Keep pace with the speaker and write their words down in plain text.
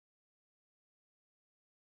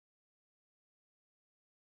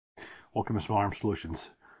Welcome to Small Arms Solutions.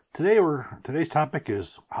 Today's topic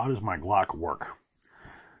is, how does my Glock work?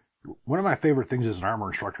 One of my favorite things as an armor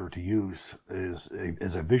instructor to use is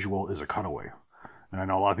a visual is a cutaway. And I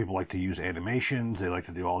know a lot of people like to use animations. They like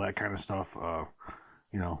to do all that kind of stuff. I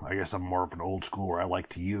guess I'm more of an old school where I like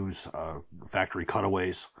to use factory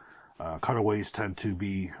cutaways. Cutaways tend to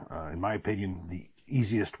be, in my opinion, the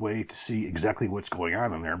easiest way to see exactly what's going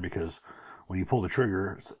on in there, because when you pull the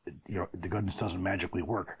trigger, the gun just doesn't magically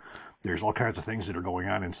work. There's all kinds of things that are going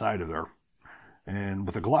on inside of there. And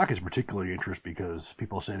with the Glock is particularly interesting because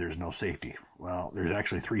people say there's no safety. Well, there's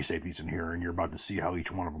actually 3 safeties in here, and you're about to see how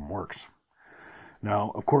each one of them works.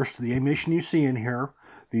 Now, of course, the ammunition you see in here,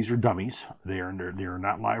 these are dummies. They are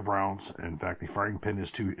not live rounds. In fact, the firing pin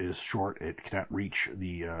is short. It cannot reach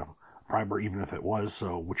the primer, even if it was.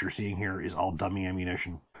 So what you're seeing here is all dummy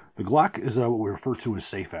ammunition. The Glock is what we refer to as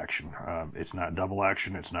safe action. It's not double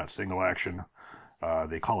action. It's not single action.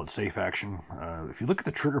 They call it safe action. If you look at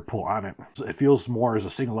the trigger pull on it, it feels more as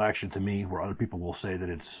a single action to me, where other people will say that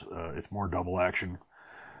it's more double action.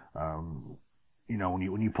 When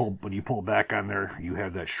you pull back on there, you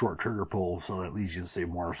have that short trigger pull, so that leads you to say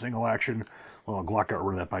more single action. Well, Glock got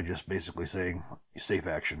rid of that by just basically saying safe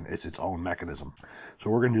action. It's its own mechanism. So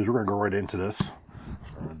what we're going to do is we're going to go right into this,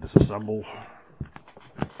 disassemble.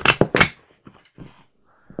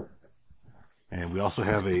 And we also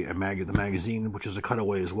have the magazine, which is a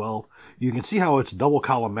cutaway as well. You can see how it's a double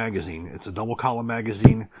column magazine. It's a double column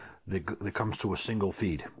magazine that comes to a single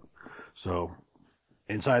feed. So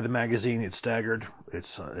inside the magazine, it's staggered.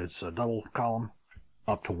 It's a double column,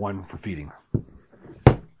 up to 1 for feeding.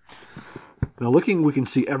 Now looking, we can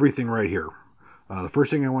see everything right here. The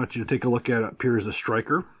first thing I want you to take a look at up here is the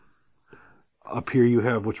striker. Up here you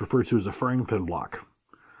have what's referred to as the firing pin block.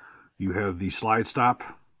 You have the slide stop.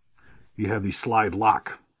 You have the slide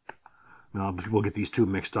lock. Now people get these two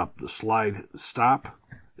mixed up. The slide stop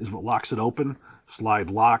is what locks it open.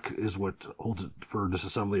 Slide lock is what holds it for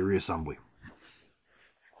disassembly or reassembly.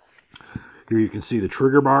 Here you can see the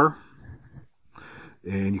trigger bar,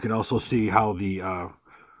 and you can also see how the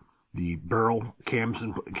barrel cams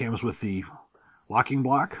with the locking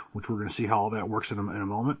block, which we're going to see how all that works in a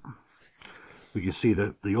moment. We can see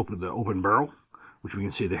the open barrel, which we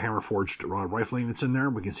can see the hammer forged rifling that's in there.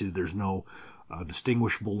 We can see that there's no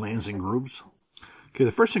distinguishable lands and grooves. Okay,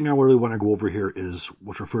 the first thing I really want to go over here is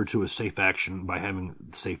what's referred to as safe action by having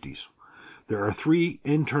safeties. There are 3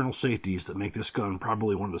 internal safeties that make this gun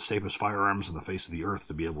probably one of the safest firearms on the face of the earth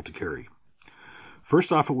to be able to carry.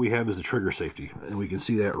 First off, what we have is the trigger safety, and we can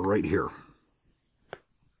see that right here.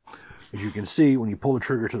 As you can see, when you pull the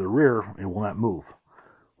trigger to the rear, it will not move.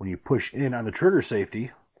 When you push in on the trigger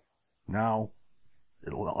safety, now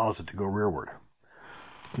it allows it to go rearward.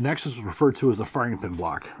 The next is referred to as the firing pin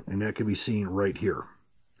block, and that can be seen right here.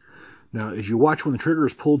 Now, as you watch when the trigger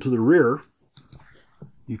is pulled to the rear,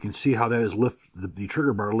 you can see how that is the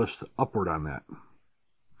trigger bar lifts upward on that.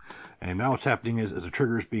 And now what's happening is, as the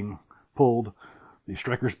trigger is being pulled, the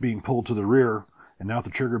striker is being pulled to the rear, and now with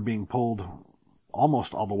the trigger being pulled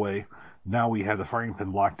almost all the way, now we have the firing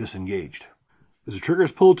pin block disengaged. As the trigger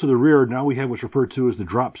is pulled to the rear, now we have what's referred to as the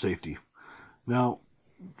drop safety. Now,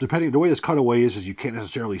 depending on the way this cutaway is you can't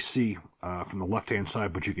necessarily see from the left-hand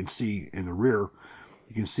side, but you can see in the rear,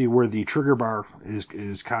 you can see where the trigger bar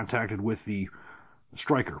is contacted with the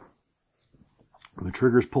striker. When the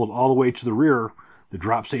trigger is pulled all the way to the rear, the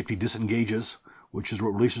drop safety disengages, which is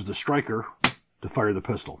what releases the striker to fire the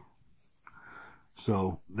pistol.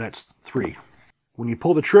 So that's 3. When you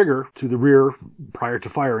pull the trigger to the rear prior to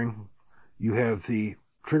firing, you have the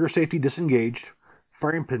trigger safety disengaged,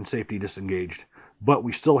 firing pin safety disengaged, but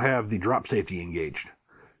we still have the drop safety engaged.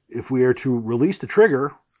 If we are to release the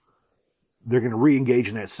trigger, they're going to re-engage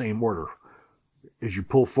in that same order. As you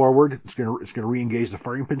pull forward, it's going to re-engage the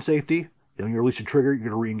firing pin safety. Then when you release the trigger, you're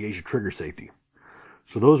going to re-engage the trigger safety.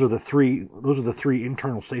 So those are the three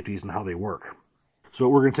internal safeties and how they work. So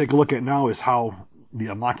what we're going to take a look at now is how the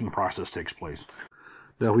unlocking process takes place.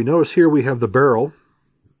 Now we notice here we have the barrel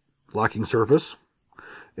locking surface,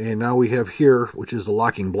 and now we have here, which is the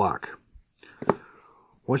locking block.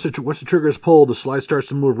 Once the trigger is pulled, the slide starts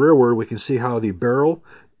to move rearward. We can see how the barrel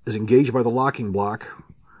is engaged by the locking block.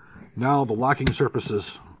 Now the locking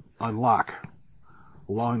surfaces unlock,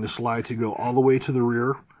 allowing the slide to go all the way to the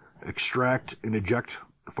rear, extract and eject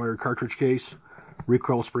the fire cartridge case.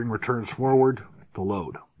 Recoil spring returns forward to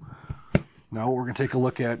load. Now what we're going to take a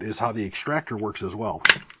look at is how the extractor works as well.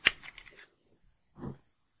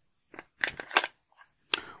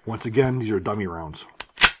 Once again, these are dummy rounds.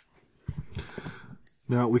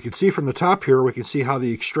 Now we can see from the top here, we can see how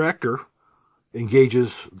the extractor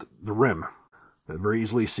engages the rim. That's very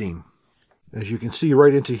easily seen. As you can see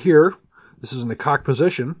right into here, this is in the cock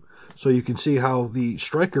position, so you can see how the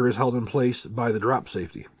striker is held in place by the drop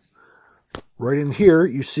safety. Right in here,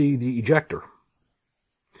 you see the ejector.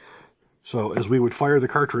 So as we would fire the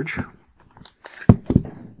cartridge,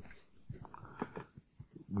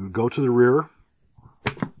 we would go to the rear.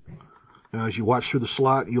 Now as you watch through the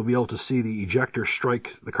slot, you'll be able to see the ejector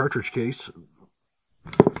strike the cartridge case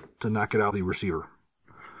to knock it out of the receiver.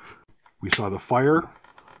 We saw the fire,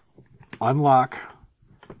 unlock,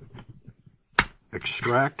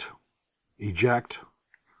 extract, eject,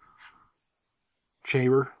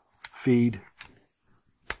 chamber, feed,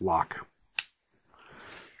 lock.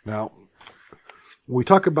 Now, when we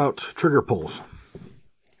talk about trigger pulls,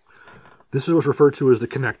 this is what's referred to as the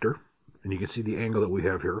connector, and you can see the angle that we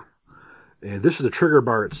have here. And this is the trigger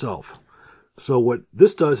bar itself. So what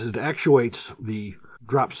this does is it actuates the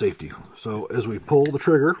drop safety. So as we pull the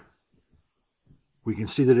trigger, we can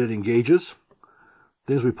see that it engages.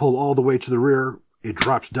 Then as we pull all the way to the rear, it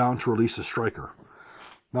drops down to release the striker.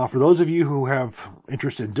 Now for those of you who have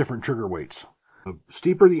interest in different trigger weights, the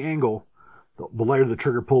steeper the angle, the lighter the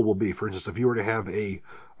trigger pull will be. For instance, if you were to have a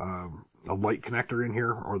light connector in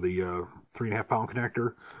here, or the 3.5 pound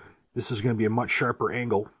connector, this is going to be a much sharper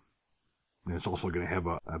angle. And it's also going to have,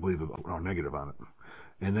 I believe, a negative on it.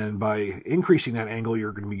 And then by increasing that angle,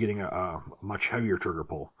 you're going to be getting a much heavier trigger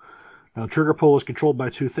pull. Now, the trigger pull is controlled by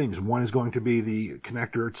two things. One is going to be the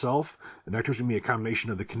connector itself. The connector is going to be a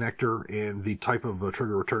combination of the connector and the type of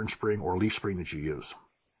trigger return spring or leaf spring that you use.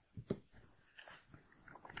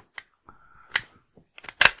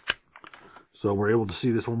 So we're able to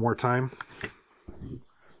see this one more time.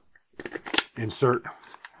 Insert,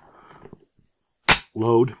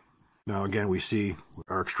 load. Now again, we see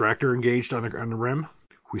our extractor engaged on the rim.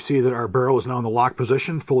 We see that our barrel is now in the lock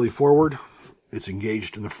position, fully forward. It's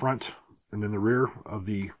engaged in the front and in the rear of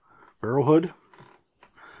the barrel hood.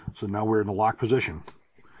 So now we're in the lock position.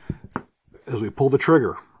 As we pull the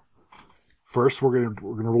trigger, first we're going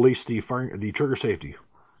to release the trigger safety.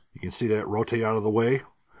 You can see that rotate out of the way.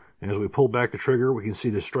 And as we pull back the trigger, we can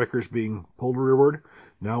see the strikers being pulled rearward.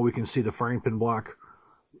 Now we can see the firing pin block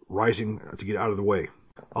rising to get out of the way.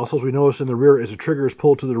 Also, as we notice in the rear, as the trigger is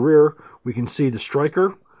pulled to the rear, we can see the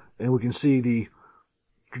striker, and we can see the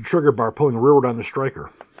trigger bar pulling rearward on the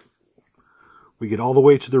striker. We get all the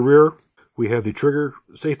way to the rear. We have the trigger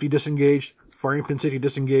safety disengaged, firing pin safety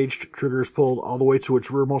disengaged, trigger is pulled all the way to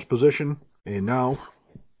its rearmost position. And now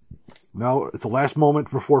at the last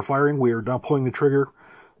moment before firing, we are now pulling the trigger.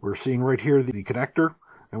 We're seeing right here the connector,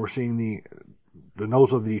 and we're seeing the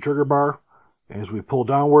nose of the trigger bar. And as we pull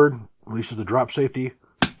downward, releases the drop safety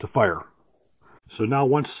to fire. So now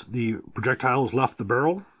once the projectile has left the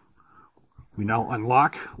barrel, we now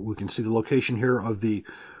unlock. We can see the location here of the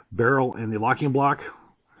barrel and the locking block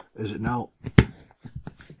as it now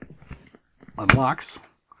unlocks.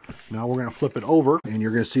 Now we're going to flip it over, and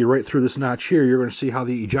you're going to see right through this notch here, you're going to see how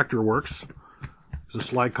the ejector works. As the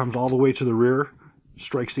slide comes all the way to the rear,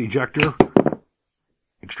 strikes the ejector,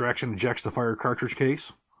 extraction ejects the fire cartridge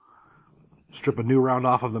case, strip a new round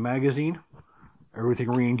off of the magazine,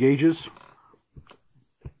 everything re-engages,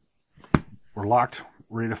 we're locked,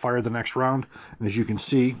 ready to fire the next round, and as you can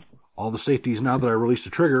see, all the safeties now that I released the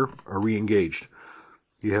trigger are re-engaged.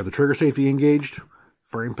 You have the trigger safety engaged,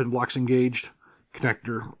 firing pin blocks engaged,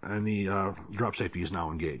 connector, and the drop safety is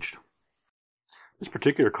now engaged. This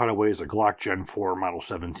particular cutaway is a Glock Gen 4 Model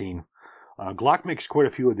 17. Glock makes quite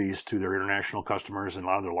a few of these to their international customers and a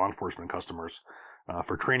lot of their law enforcement customers.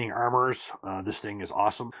 For training armors, this thing is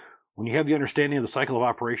awesome. When you have the understanding of the cycle of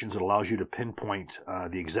operations, it allows you to pinpoint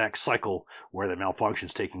the exact cycle where the malfunction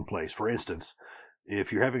is taking place. For instance,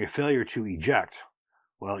 if you're having a failure to eject,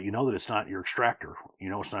 well, you know that it's not your extractor. You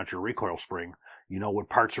know it's not your recoil spring. You know what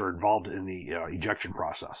parts are involved in the ejection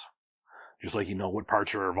process, just like you know what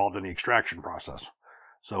parts are involved in the extraction process.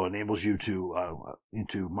 So it enables you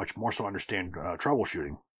to much more so understand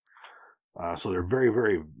troubleshooting. So they're very,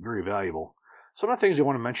 very, very valuable. Some of the things I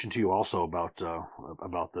want to mention to you also about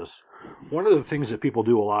this. One of the things that people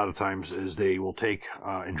do a lot of times is they will take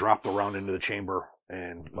and drop the round into the chamber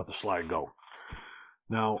and let the slide go.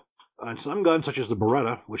 Now, on some guns, such as the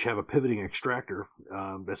Beretta, which have a pivoting extractor,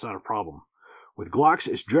 that's not a problem. With Glocks,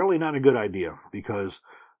 it's generally not a good idea because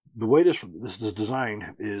the way this is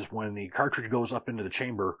designed is when the cartridge goes up into the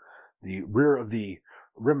chamber, the rear of the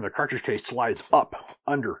rim of the cartridge case slides up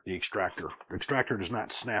under the extractor. The extractor does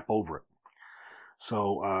not snap over it.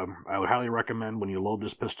 So I would highly recommend when you load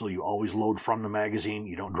this pistol, you always load from the magazine.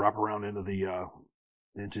 You don't drop around into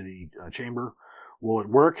the chamber. Will it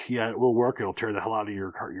work? Yeah, it will work. It'll tear the hell out of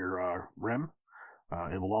your rim.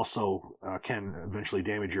 It will also can eventually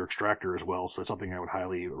damage your extractor as well, so it's something I would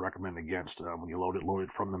highly recommend against when you load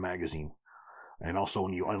it from the magazine. And also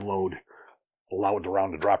when you unload, allow the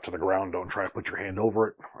round to drop to the ground. Don't try to put your hand over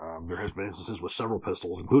it. There has been instances with several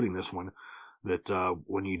pistols, including this one, that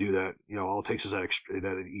when you do that, all it takes is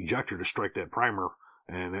that ejector to strike that primer,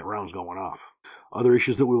 and that round's going off. Other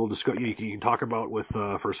issues that we will discuss, you can talk about with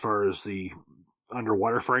for as far as the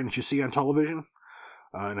underwater firing that you see on television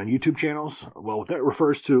and on YouTube channels. Well, what that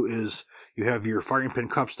refers to is you have your firing pin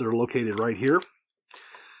cups that are located right here.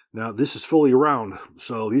 Now, this is fully round,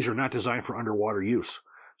 so these are not designed for underwater use.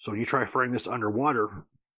 So when you try firing this underwater,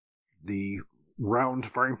 the round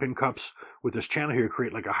firing pin cups with this channel here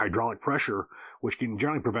create like a hydraulic pressure, which can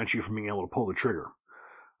generally prevent you from being able to pull the trigger.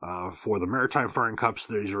 For the maritime firing cups,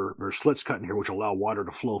 there's slits cut in here which allow water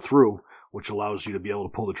to flow through, which allows you to be able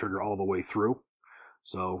to pull the trigger all the way through.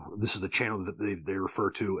 So this is the channel that they refer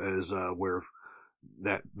to as where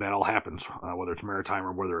that all happens, whether it's maritime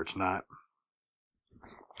or whether it's not.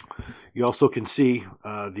 You also can see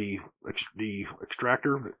the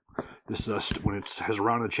extractor. This when it has a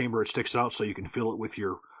round in the chamber, it sticks out, so you can feel it with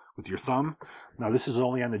your thumb. Now this is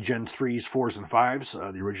only on the Gen 3s, 4s, and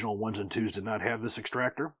 5s. The original 1s and 2s did not have this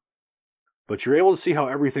extractor. But you're able to see how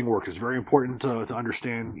everything works. It's very important to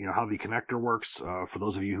understand, how the connector works. For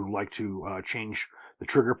those of you who like to change the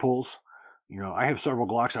trigger pulls, I have several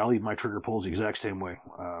Glocks. I leave my trigger pulls the exact same way.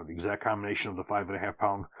 The exact combination of the 5.5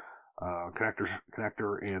 pound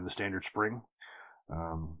connector and the standard spring.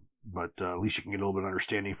 But at least you can get a little bit of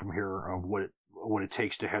understanding from here of what it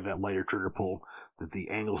takes to have that lighter trigger pull. That the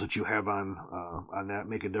angles that you have on that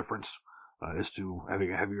make a difference as to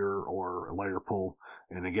having a heavier or a lighter pull.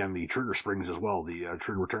 And again, the trigger springs as well. The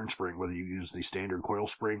trigger return spring, whether you use the standard coil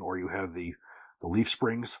spring or you have the leaf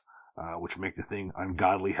springs, which make the thing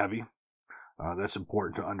ungodly heavy. That's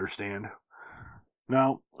important to understand.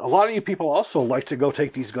 Now, a lot of you people also like to go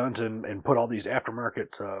take these guns and put all these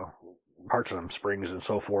aftermarket parts on them, springs and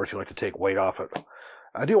so forth. You like to take weight off it.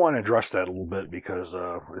 I do want to address that a little bit because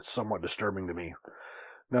it's somewhat disturbing to me.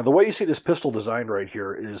 Now, the way you see this pistol designed right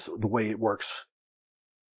here is the way it works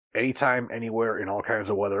anytime, anywhere, in all kinds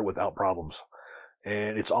of weather without problems.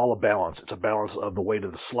 And it's all a balance. It's a balance of the weight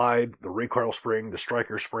of the slide, the recoil spring, the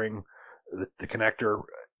striker spring, the connector.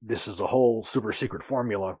 This is a whole super secret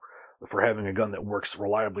formula for having a gun that works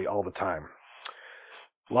reliably all the time.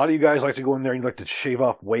 A lot of you guys like to go in there and you like to shave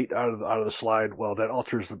off weight out of the slide. Well, that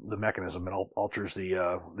alters the mechanism. It alters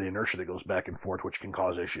the inertia that goes back and forth, which can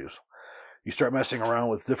cause issues. You start messing around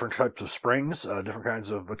with different types of springs, different kinds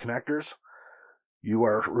of connectors, you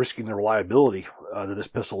are risking the reliability that this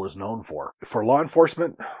pistol is known for. For law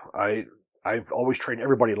enforcement, I've always trained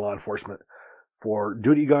everybody in law enforcement. For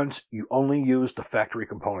duty guns, you only use the factory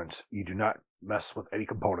components. You do not mess with any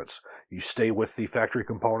components. You stay with the factory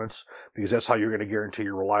components because that's how you're going to guarantee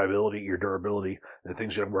your reliability, your durability, and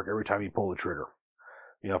things are going to work every time you pull the trigger.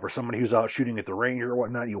 For somebody who's out shooting at the range or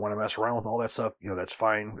whatnot, you want to mess around with all that stuff, that's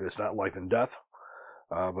fine. It's not life and death.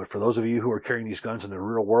 But for those of you who are carrying these guns in the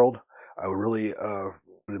real world, I would really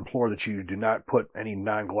implore that you do not put any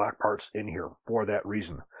non-Glock parts in here for that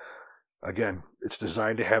reason. Again, it's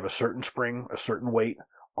designed to have a certain spring, a certain weight.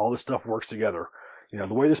 All this stuff works together.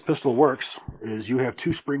 The way this pistol works is you have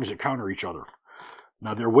two springs that counter each other.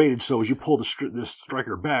 Now, they're weighted, so as you pull this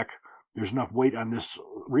striker back, there's enough weight on this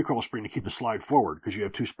recoil spring to keep the slide forward because you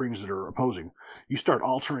have two springs that are opposing. You start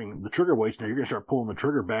altering the trigger weights, now you're going to start pulling the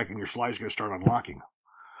trigger back and your slide's going to start unlocking.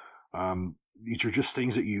 These are just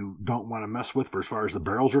things that you don't want to mess with for as far as the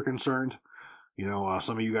barrels are concerned.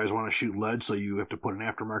 Some of you guys want to shoot lead, so you have to put an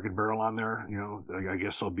aftermarket barrel on there. I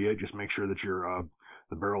guess so be it. Just make sure that your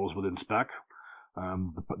the barrel is within spec.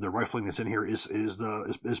 The rifling that's in here is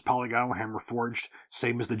polygonal, hammer forged,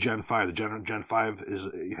 same as the Gen 5. The Gen 5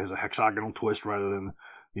 has a hexagonal twist rather than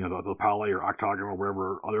the poly or octagonal or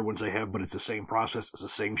whatever other ones they have, but it's the same process. It's the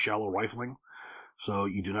same shallow rifling. So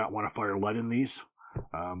you do not want to fire lead in these.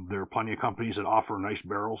 There are plenty of companies that offer nice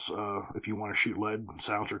barrels if you want to shoot lead.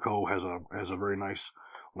 Silencer Co. has a very nice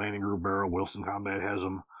landing groove barrel. Wilson Combat has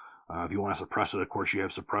them. If you want to suppress it, of course, you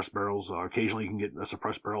have suppressed barrels. Occasionally, you can get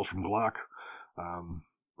suppressed barrels from Glock.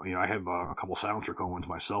 I have a couple Silencer Co. ones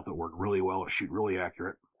myself that work really well, that shoot really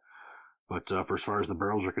accurate. But for as far as the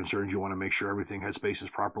barrels are concerned, you want to make sure everything head spaces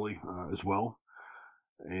properly as well.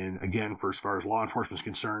 And again, for as far as law enforcement is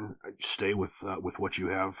concerned, stay with what you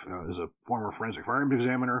have. As a former forensic firearms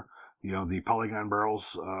examiner, the polygon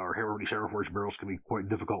barrels or hammer forged barrels can be quite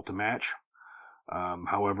difficult to match.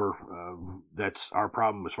 However, that's our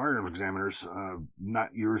problem as firearms examiners,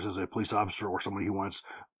 not yours as a police officer or somebody who wants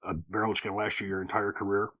a barrel that's going to last you your entire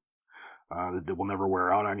career, that will never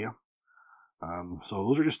wear out on you.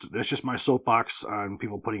 So that's just my soapbox on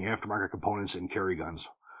people putting aftermarket components in carry guns.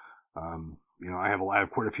 I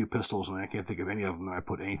have quite a few pistols, and I can't think of any of them that I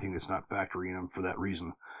put anything that's not factory in them for that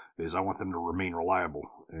reason, is I want them to remain reliable.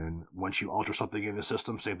 And once you alter something in the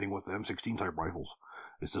system, same thing with the M16 type rifles.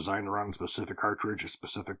 It's designed around a specific cartridge, a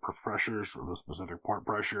specific pressures, or a specific part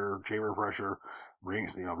pressure, chamber pressure,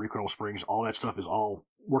 rings, recoil springs, all that stuff is all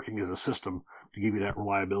working as a system to give you that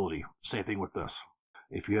reliability. Same thing with this.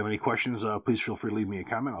 If you have any questions, please feel free to leave me a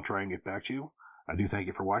comment. I'll try and get back to you. I do thank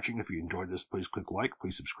you for watching. If you enjoyed this, please click like,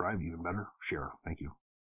 please subscribe, even better, share. Thank you.